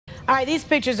All right, these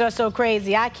pictures are so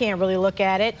crazy, I can't really look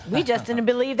at it. We just didn't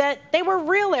believe that they were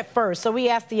real at first, so we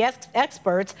asked the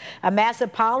experts. A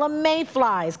massive pile of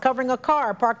mayflies covering a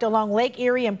car parked along Lake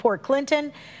Erie in Port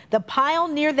Clinton. The pile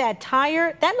near that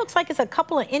tire, that looks like it's a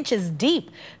couple of inches deep.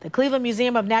 The Cleveland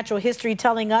Museum of Natural History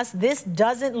telling us this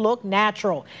doesn't look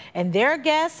natural. And their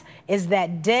guess is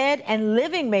that dead and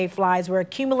living mayflies were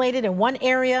accumulated in one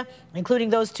area, including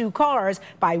those two cars,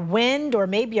 by wind or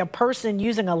maybe a person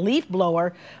using a leaf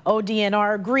blower.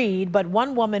 ODNR agreed, but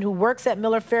one woman who works at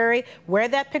Miller Ferry, where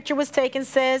that picture was taken,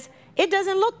 says it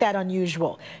doesn't look that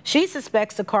unusual. She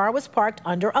suspects the car was parked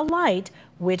under a light,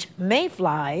 which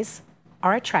mayflies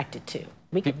are attracted to.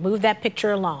 We could move that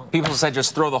picture along. People said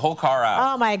just throw the whole car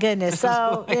out. Oh, my goodness.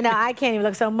 So, I can't even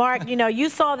look. So, Mark, you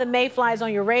saw the mayflies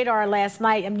on your radar last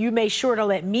night, and you made sure to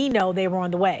let me know they were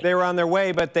on the way. They were on their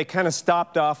way, but they kind of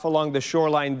stopped off along the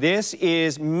shoreline. This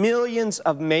is millions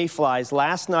of mayflies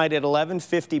last night at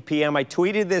 11:50 p.m. I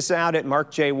tweeted this out at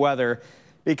Mark J. Weather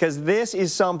because this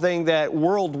is something that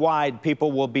worldwide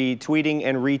people will be tweeting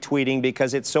and retweeting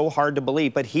because it's so hard to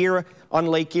believe. But here on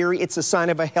Lake Erie, it's a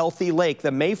sign of a healthy lake.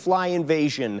 The mayfly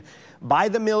invasion by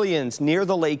the millions near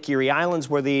the Lake Erie Islands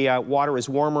where the water is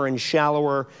warmer and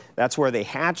shallower. That's where they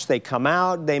hatch, they come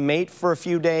out, they mate for a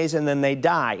few days, and then they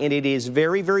die. And it is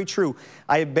very, very true.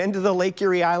 I have been to the Lake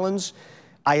Erie Islands.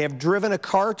 I have driven a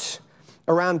cart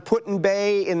around Put-in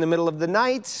Bay in the middle of the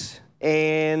night,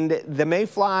 and the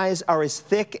mayflies are as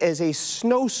thick as a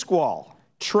snow squall.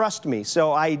 Trust me.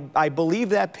 So I believe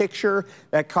that picture.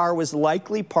 That car was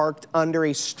likely parked under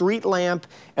a street lamp,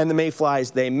 and the mayflies,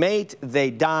 they mate,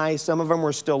 they die. Some of them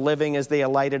were still living as they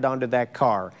alighted onto that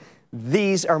car.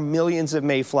 These are millions of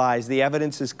mayflies. The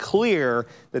evidence is clear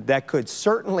that that could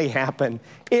certainly happen.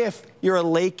 If you're a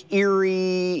Lake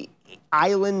Erie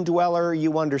island dweller,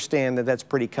 you understand that that's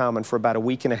pretty common for about a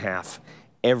week and a half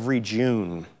every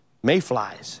June.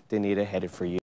 Mayflies, Danita, headed for you.